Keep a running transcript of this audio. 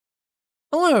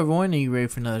Hello everyone, are you ready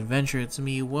for another adventure? It's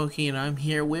me, Wokey, and I'm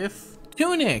here with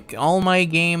Tunic! All my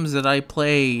games that I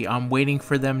play, I'm waiting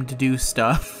for them to do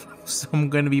stuff. So I'm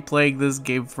going to be playing this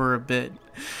game for a bit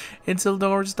until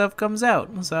more stuff comes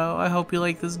out. So I hope you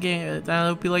like this game. I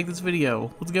hope you like this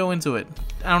video. Let's go into it.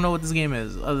 I don't know what this game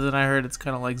is, other than I heard it's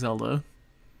kind of like Zelda.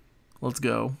 Let's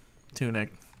go.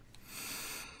 Tunic.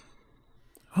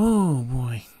 Oh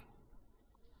boy.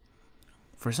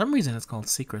 For some reason it's called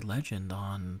Secret Legend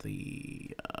on the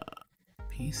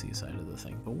PC side of the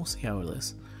thing, but we'll see how it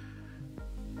is.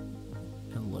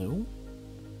 Hello?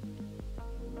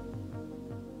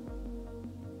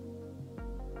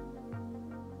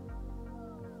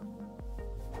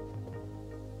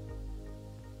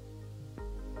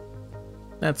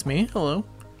 That's me. Hello.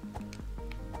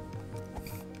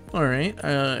 Alright,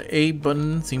 A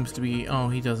button seems to be... Oh,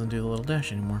 he doesn't do the little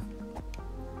dash anymore.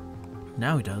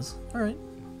 Now he does. Alright.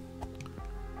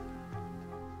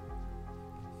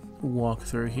 Walk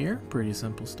through here. Pretty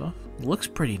simple stuff. Looks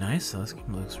pretty nice, though. This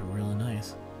game looks really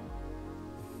nice.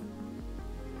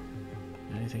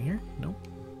 Anything here? Nope.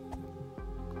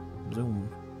 Zoom.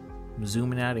 I'm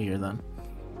zooming out of here then.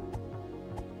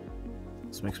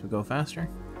 This makes me go faster.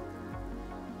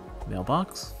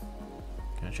 Mailbox.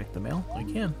 Can I check the mail? I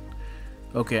can.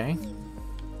 Okay.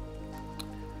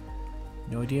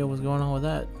 No idea what's going on with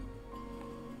that.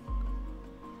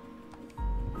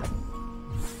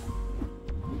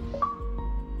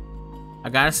 I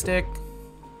got a stick.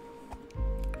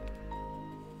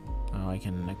 Oh, I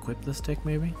can equip the stick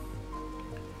maybe?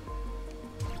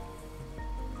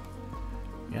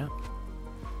 Yeah.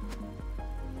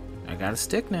 I got a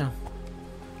stick now.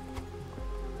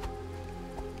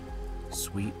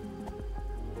 Sweet.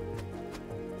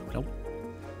 Nope.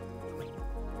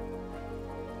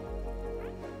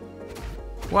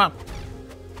 Wow.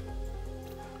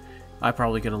 I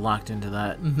probably could have locked into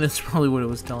that. That's probably what it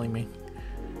was telling me.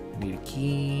 Need a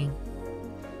key.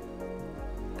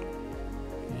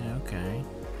 Yeah, okay.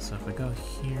 So if I go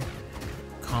here,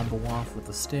 combo off with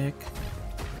the stick.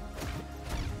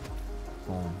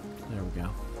 Boom. There we go.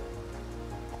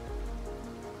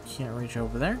 Can't reach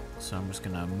over there, so I'm just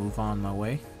gonna move on my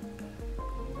way.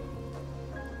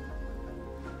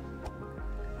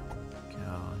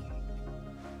 God.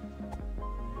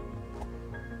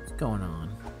 What's going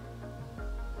on?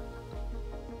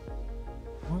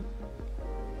 Well,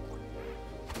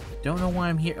 don't know why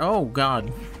I'm here. Oh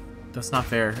god, that's not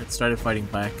fair. It started fighting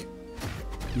back.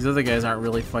 These other guys aren't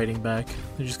really fighting back.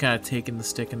 They're just kind of taking the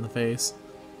stick in the face.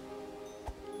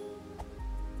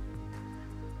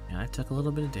 And I took a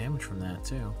little bit of damage from that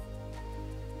too.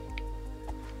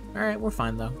 Alright, we're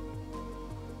fine though.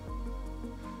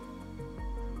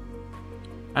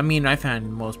 I mean, I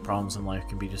found most problems in life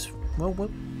can be just... Well,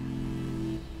 what?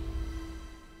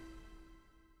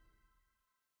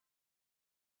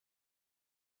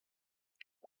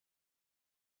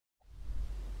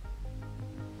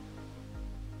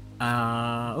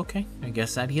 Okay. I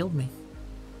guess that healed me.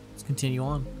 Let's continue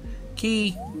on.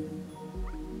 Key!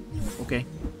 Okay.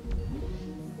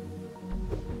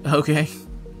 Okay.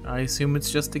 I assume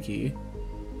it's just a key.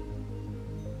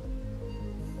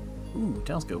 Ooh,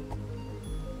 telescope.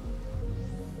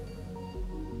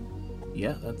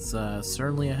 Yeah, that's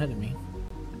certainly ahead of me.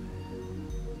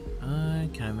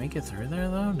 Can I make it through there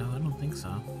though? No, I don't think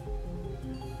so.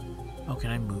 Oh, can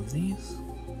I move these?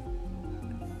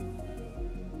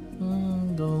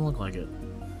 Doesn't look like it.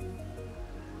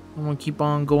 I'm gonna keep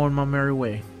on going my merry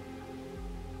way.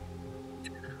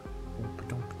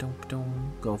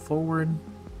 Go forward.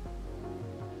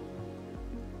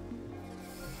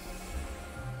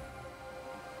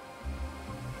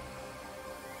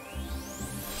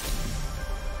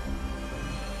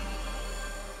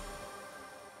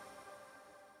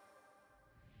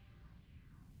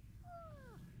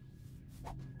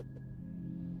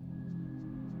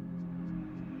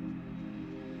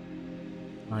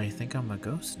 I think I'm a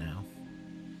ghost now.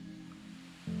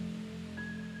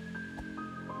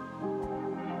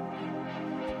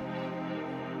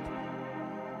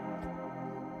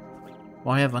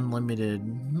 Well, I have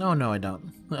unlimited... No, I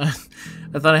don't. I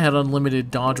thought I had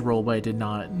unlimited dodge roll, but I did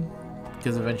not.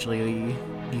 Because eventually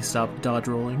he stopped dodge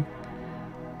rolling.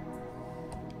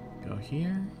 Go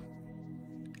here.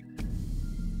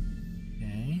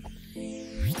 Okay.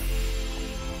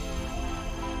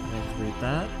 Activate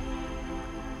that.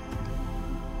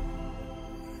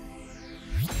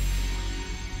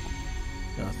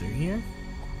 Go through here.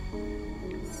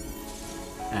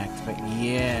 Activate.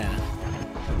 Yeah.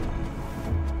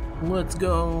 Let's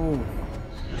go.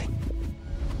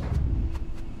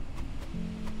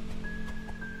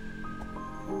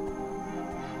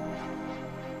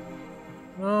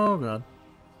 Oh god.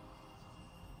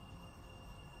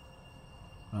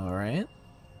 Alright.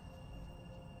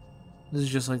 This is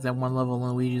just like that one level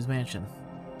in Luigi's Mansion.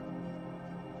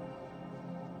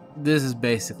 This is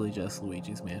basically just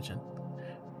Luigi's Mansion.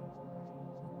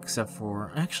 Except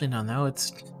for... Actually, no, now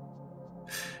it's...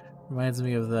 Reminds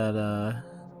me of that,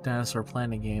 Dinosaur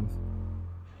Planet game.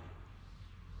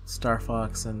 Star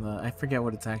Fox and the... I forget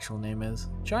what its actual name is.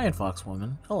 Giant Fox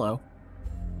Woman. Hello.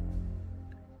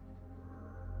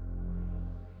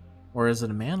 Or is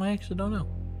it a man? I actually don't know.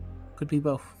 Could be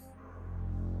both.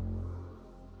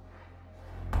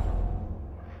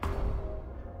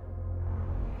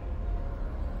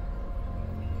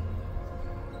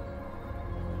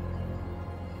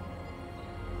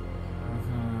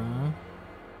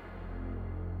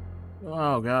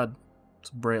 Oh god, it's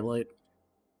a bright light.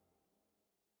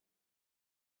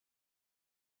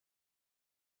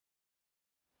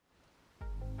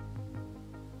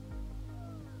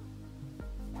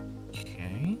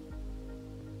 Okay.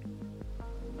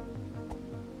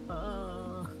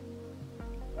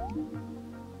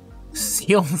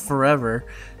 Seal forever.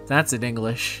 That's in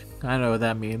English. I know what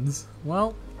that means.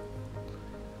 Well,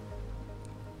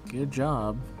 good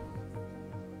job.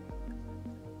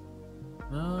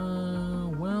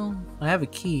 Well, I have a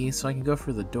key, so I can go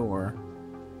for the door.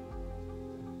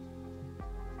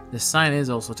 This sign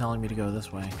is also telling me to go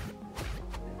this way.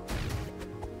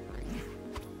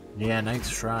 Yeah, nice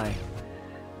try.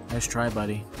 Nice try,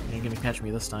 buddy. You ain't gonna catch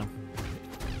me this time.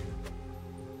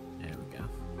 There we go.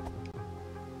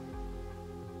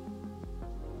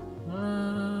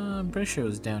 I'm pretty sure it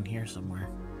was down here somewhere.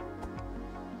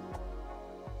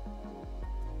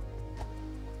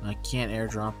 I can't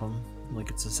airdrop them like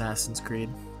it's Assassin's Creed.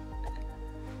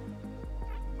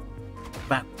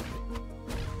 Bap.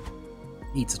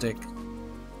 Eat stick.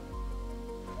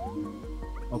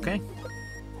 Okay.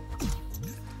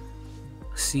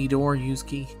 C door, use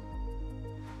key.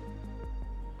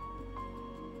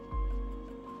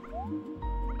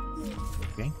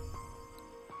 Okay.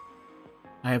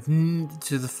 I have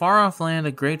to the far-off land,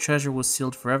 a great treasure was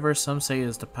sealed forever. Some say it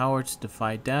is the power to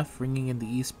defy death. Ringing in the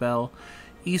East Bell.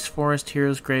 East Forest,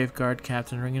 Heroes Grave, Guard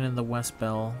Captain. Ringing in the West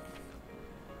Bell.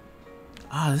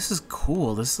 Ah, this is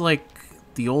cool. This is like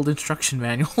the old instruction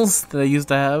manuals that I used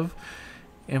to have.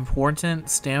 Important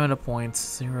stamina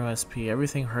points, 0 SP.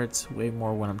 Everything hurts way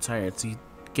more when I'm tired. So you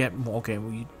get more. Okay,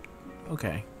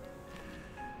 okay.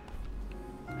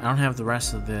 I don't have the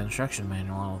rest of the instruction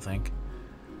manual, I don't think.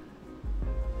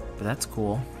 But that's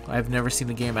cool. I've never seen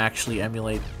a game actually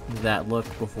emulate that look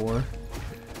before.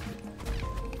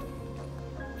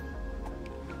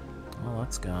 Oh,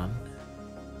 that's gone.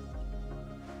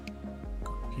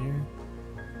 Go here.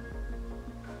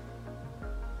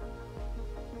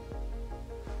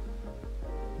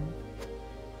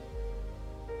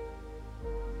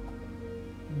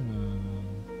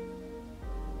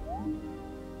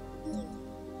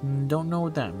 Don't know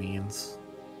what that means.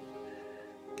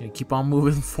 Gonna keep on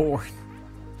moving forward.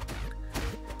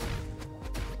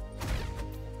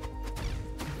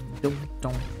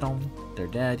 Don't. They're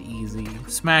dead. Easy.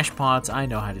 Smash pots. I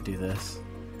know how to do this.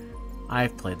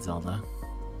 I've played Zelda.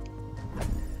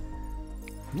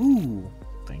 Ooh.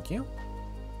 Thank you.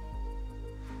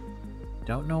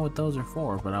 Don't know what those are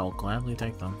for, but I will gladly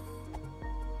take them.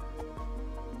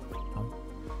 Oh.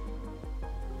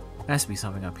 Has to be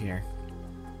something up here.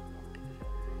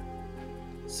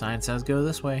 Sign says go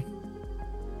this way.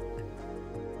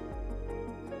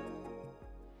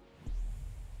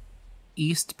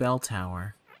 East Bell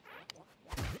Tower.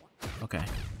 Okay.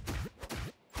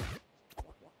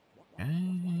 Okay.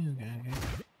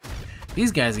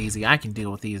 These guys are easy. I can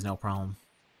deal with these, no problem.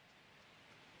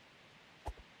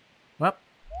 Well.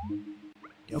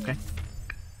 Okay.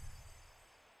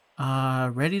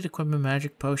 Ready to equip a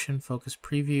magic potion. Focus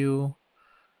preview.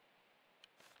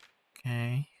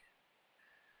 Okay.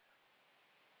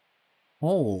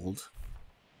 Hold.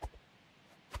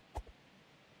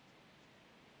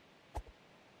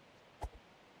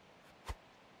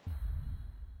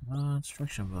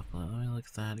 Instruction booklet. Let me look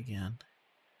at that again.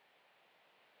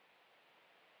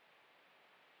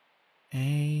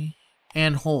 A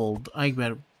and hold. I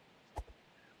better.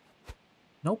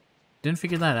 Nope. Didn't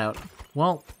figure that out.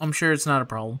 Well, I'm sure it's not a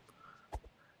problem.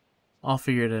 I'll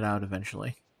figure it out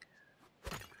eventually.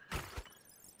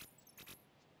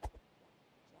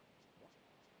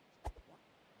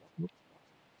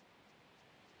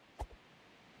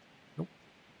 Nope.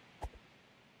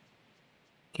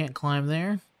 Can't climb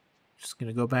there. Just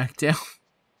gonna go back down.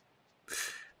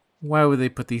 Why would they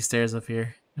put these stairs up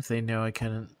here if they know I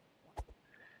couldn't?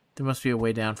 There must be a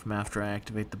way down from after I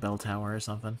activate the bell tower or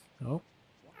something. Oh.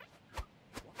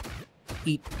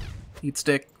 Eat. Eat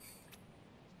stick.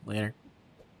 Later.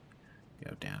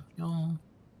 Go down. Go.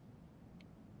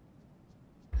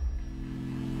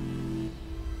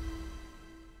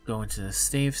 Go into the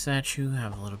stave statue,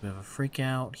 have a little bit of a freak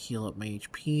out, heal up my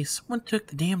HP. Someone took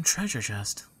the damn treasure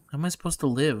chest. How am I supposed to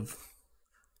live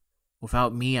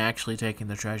without me actually taking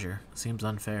the treasure? Seems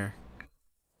unfair.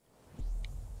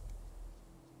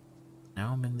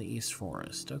 Now I'm in the East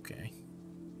Forest. Okay.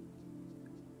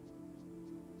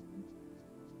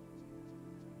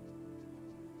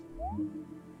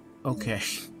 Okay.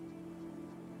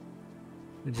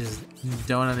 I just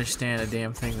don't understand a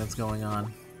damn thing that's going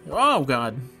on. Oh,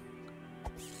 God.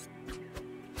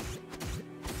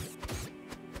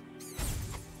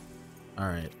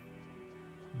 Alright.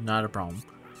 Not a problem.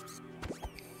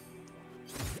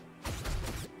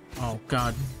 Oh,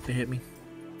 God. They hit me.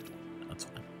 That's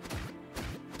fine.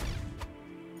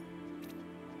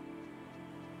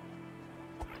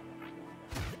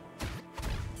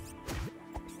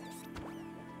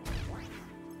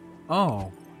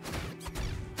 Oh.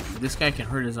 This guy can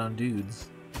hurt his own dudes.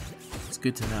 It's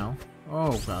good to know.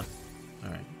 Oh, God.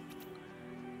 Alright.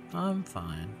 I'm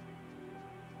fine.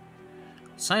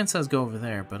 Sign says go over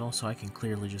there, but also I can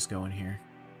clearly just go in here.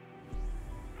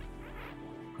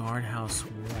 Guardhouse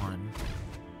 1.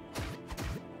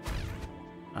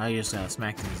 I just gotta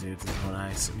smack these dudes is what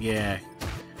I see. Yeah.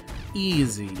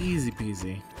 Easy. Easy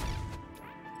peasy.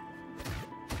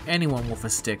 Anyone with a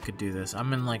stick could do this.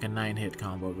 I'm in like a 9-hit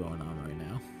combo going on right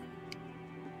now.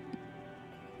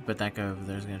 But that guy over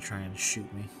there is gonna try and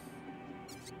shoot me.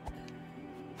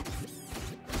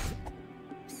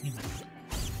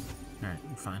 Alright,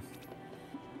 we're fine.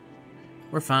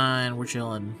 We're fine, we're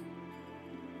chilling.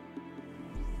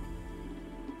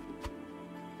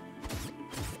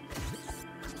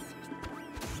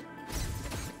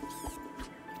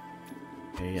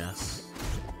 Okay, yes.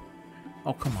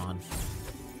 Oh, come on.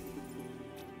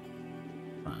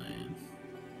 Fine.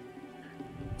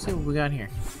 Let's see what we got here.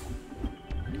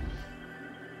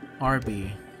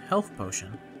 RB. Health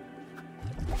potion.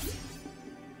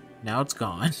 Now it's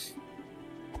gone.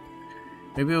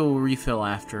 Maybe it will refill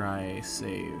after I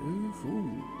save.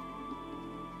 Ooh.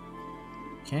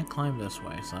 Can't climb this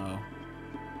way, so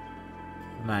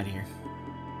I'm out of here.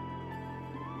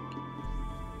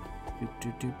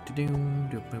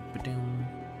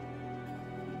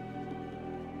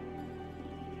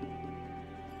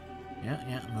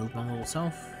 Yeah, move my little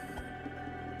self.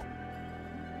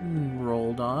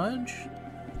 Roll dodge.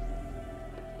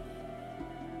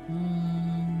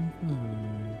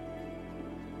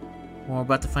 Well, we're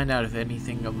about to find out if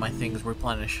anything of my things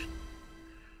replenish.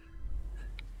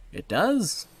 It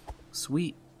does?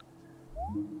 Sweet.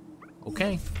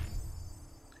 Okay.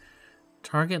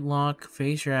 Target lock,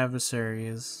 face your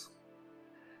adversaries.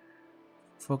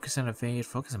 Focus and evade,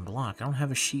 focus and block. I don't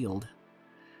have a shield.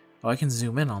 Oh, I can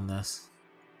zoom in on this.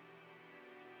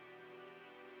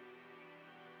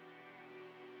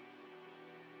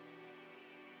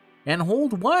 And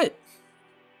hold what?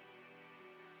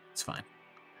 It's fine.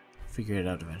 Figure it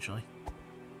out eventually.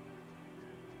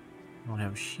 I don't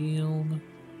have a shield.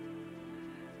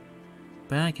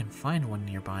 Bet I can find one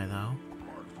nearby though.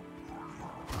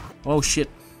 Oh shit.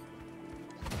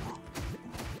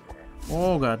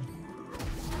 Oh god.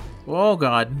 Oh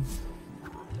god.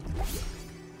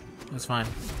 That's fine.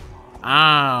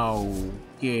 Ow.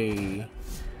 Okay.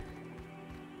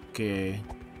 Okay.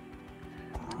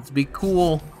 Let's be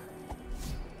cool.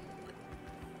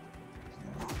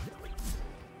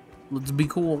 Let's be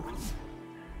cool.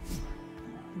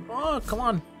 Oh, come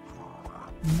on.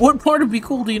 What part of be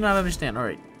cool do you not understand?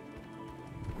 Alright.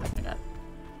 I got it.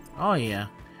 Oh, yeah.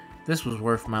 This was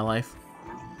worth my life.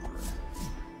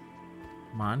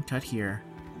 Come on, cut here.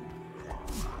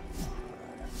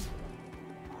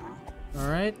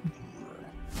 Alright.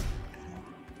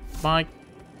 Bye.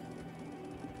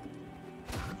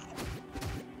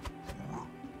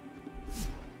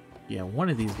 Yeah, one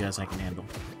of these guys I can handle.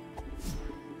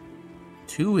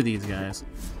 Two of these guys.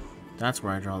 That's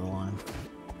where I draw the line.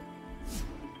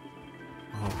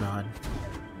 Oh god.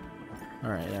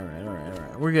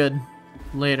 Alright. We're good.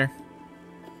 Later.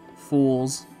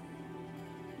 Fools.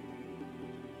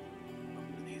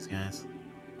 These guys.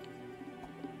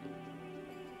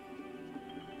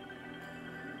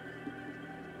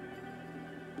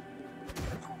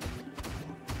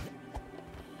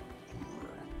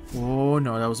 Oh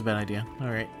no, that was a bad idea.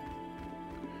 Alright.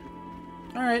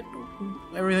 Alright.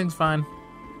 Everything's fine.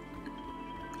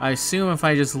 I assume if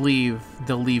I just leave,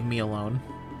 they'll leave me alone.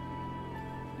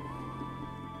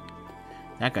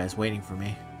 That guy's waiting for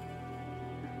me.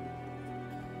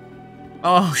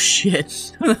 Oh,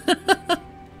 shit.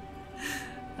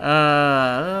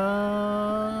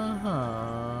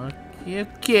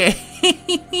 Okay.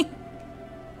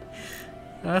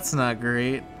 That's not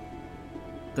great.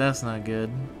 That's not good.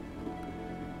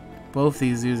 Both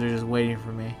these dudes are just waiting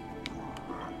for me.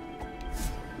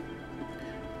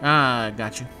 Ah,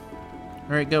 got you.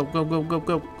 Alright, go, go, go, go,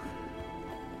 go.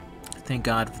 Thank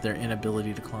God for their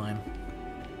inability to climb.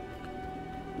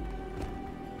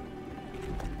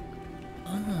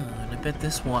 And I bet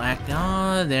this will act.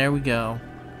 Ah, there we go.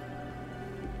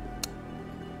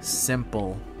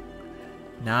 Simple.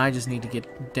 Now I just need to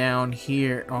get down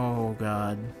here. Oh,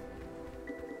 God.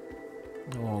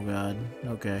 Oh, God.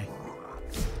 Okay.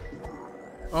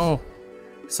 Oh.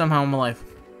 Somehow I'm alive.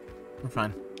 We're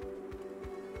fine.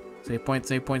 Save point,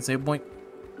 save point, save point.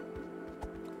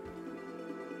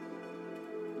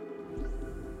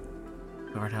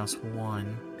 Guardhouse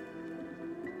 1.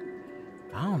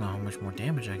 I don't know how much more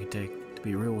damage I can take, to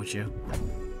be real with you.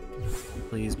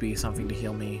 Please be something to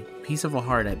heal me. Piece of a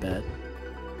heart, I bet.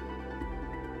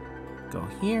 Go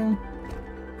here.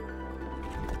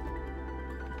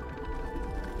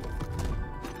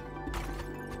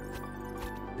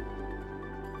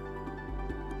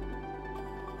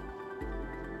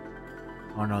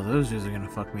 Oh no, those dudes are gonna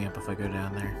fuck me up if I go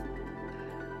down there.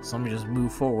 So let me just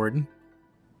move forward.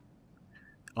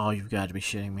 Oh, you've got to be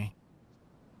shitting me.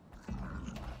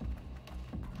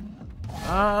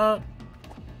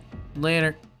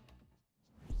 Later.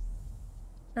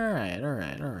 Alright,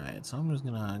 alright, alright. So I'm just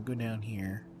gonna go down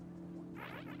here.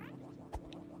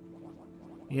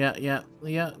 Yeah.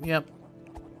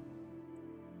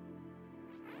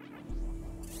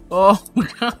 Oh,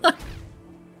 God.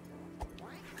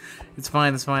 It's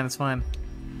fine, it's fine, it's fine.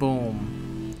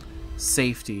 Boom.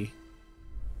 Safety.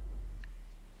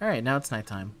 Alright, now it's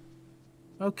nighttime.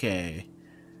 Okay.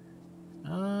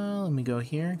 Let me go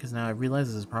here, because now I realize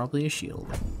this is probably a shield.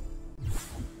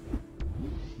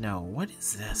 No, what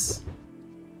is this?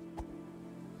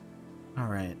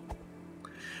 Alright.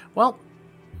 Well,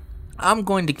 I'm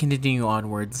going to continue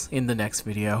onwards in the next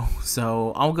video,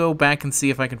 so I'll go back and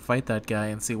see if I can fight that guy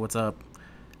and see what's up.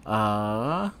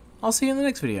 I'll see you in the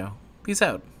next video. Peace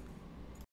out.